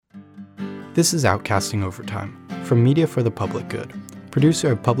This is Outcasting Overtime, from Media for the Public Good,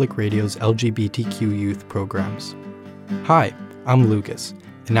 producer of Public Radio's LGBTQ youth programs. Hi, I'm Lucas,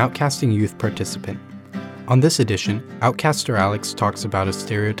 an Outcasting youth participant. On this edition, Outcaster Alex talks about a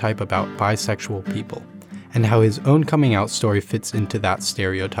stereotype about bisexual people, and how his own coming out story fits into that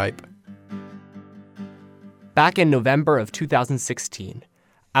stereotype. Back in November of 2016,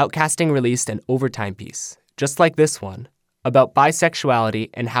 Outcasting released an overtime piece, just like this one, about bisexuality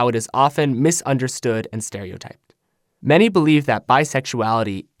and how it is often misunderstood and stereotyped. Many believe that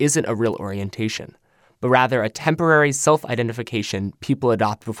bisexuality isn't a real orientation, but rather a temporary self-identification people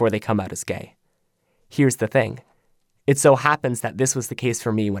adopt before they come out as gay. Here's the thing. It so happens that this was the case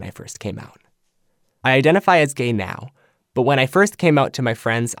for me when I first came out. I identify as gay now, but when I first came out to my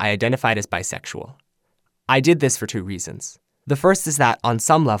friends, I identified as bisexual. I did this for two reasons. The first is that, on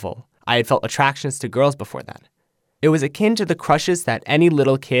some level, I had felt attractions to girls before then. It was akin to the crushes that any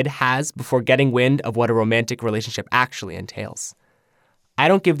little kid has before getting wind of what a romantic relationship actually entails. I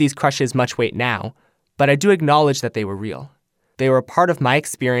don't give these crushes much weight now, but I do acknowledge that they were real. They were a part of my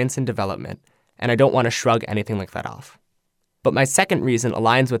experience and development, and I don't want to shrug anything like that off. But my second reason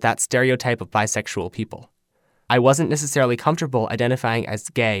aligns with that stereotype of bisexual people. I wasn't necessarily comfortable identifying as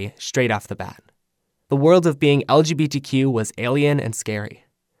gay straight off the bat. The world of being LGBTQ was alien and scary.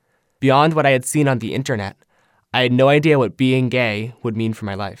 Beyond what I had seen on the internet, I had no idea what being gay would mean for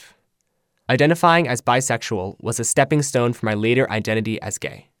my life. Identifying as bisexual was a stepping stone for my later identity as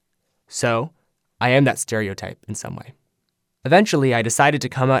gay. So, I am that stereotype in some way. Eventually, I decided to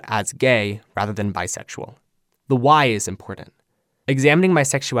come out as gay rather than bisexual. The why is important. Examining my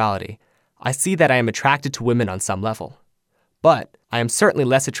sexuality, I see that I am attracted to women on some level. But I am certainly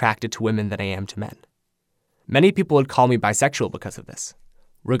less attracted to women than I am to men. Many people would call me bisexual because of this.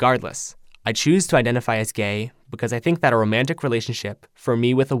 Regardless, I choose to identify as gay because I think that a romantic relationship for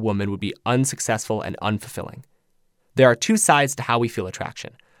me with a woman would be unsuccessful and unfulfilling. There are two sides to how we feel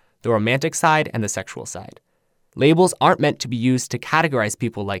attraction, the romantic side and the sexual side. Labels aren't meant to be used to categorize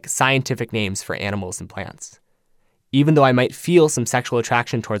people like scientific names for animals and plants. Even though I might feel some sexual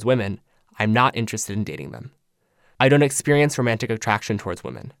attraction towards women, I'm not interested in dating them. I don't experience romantic attraction towards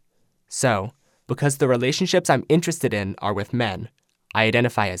women. So, because the relationships I'm interested in are with men, I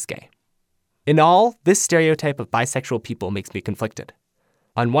identify as gay. In all, this stereotype of bisexual people makes me conflicted.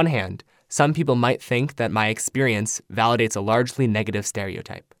 On one hand, some people might think that my experience validates a largely negative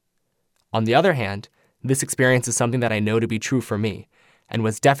stereotype. On the other hand, this experience is something that I know to be true for me, and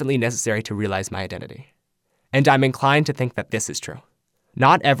was definitely necessary to realize my identity. And I'm inclined to think that this is true.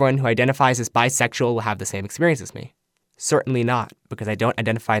 Not everyone who identifies as bisexual will have the same experience as me. Certainly not, because I don't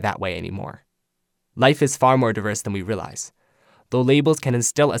identify that way anymore. Life is far more diverse than we realize. Though labels can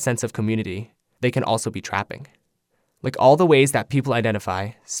instill a sense of community, they can also be trapping. Like all the ways that people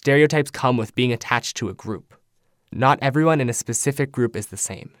identify, stereotypes come with being attached to a group. Not everyone in a specific group is the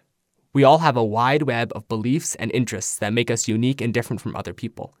same. We all have a wide web of beliefs and interests that make us unique and different from other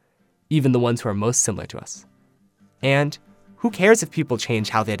people, even the ones who are most similar to us. And who cares if people change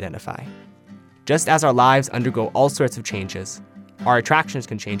how they identify? Just as our lives undergo all sorts of changes, our attractions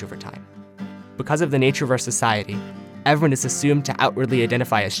can change over time. Because of the nature of our society, everyone is assumed to outwardly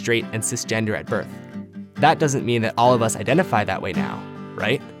identify as straight and cisgender at birth. That doesn't mean that all of us identify that way now,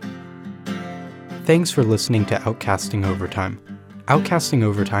 right? Thanks for listening to Outcasting Overtime. Outcasting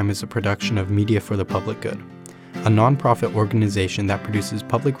Overtime is a production of Media for the Public Good, a nonprofit organization that produces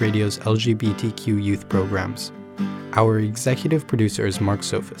Public Radio's LGBTQ youth programs. Our executive producer is Mark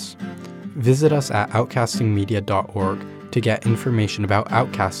Sophis. Visit us at outcastingmedia.org to get information about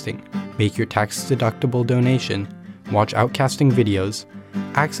outcasting, make your tax-deductible donation, watch Outcasting videos,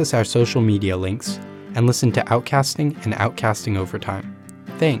 access our social media links, and listen to Outcasting and Outcasting Overtime.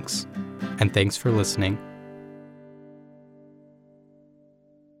 Thanks, and thanks for listening.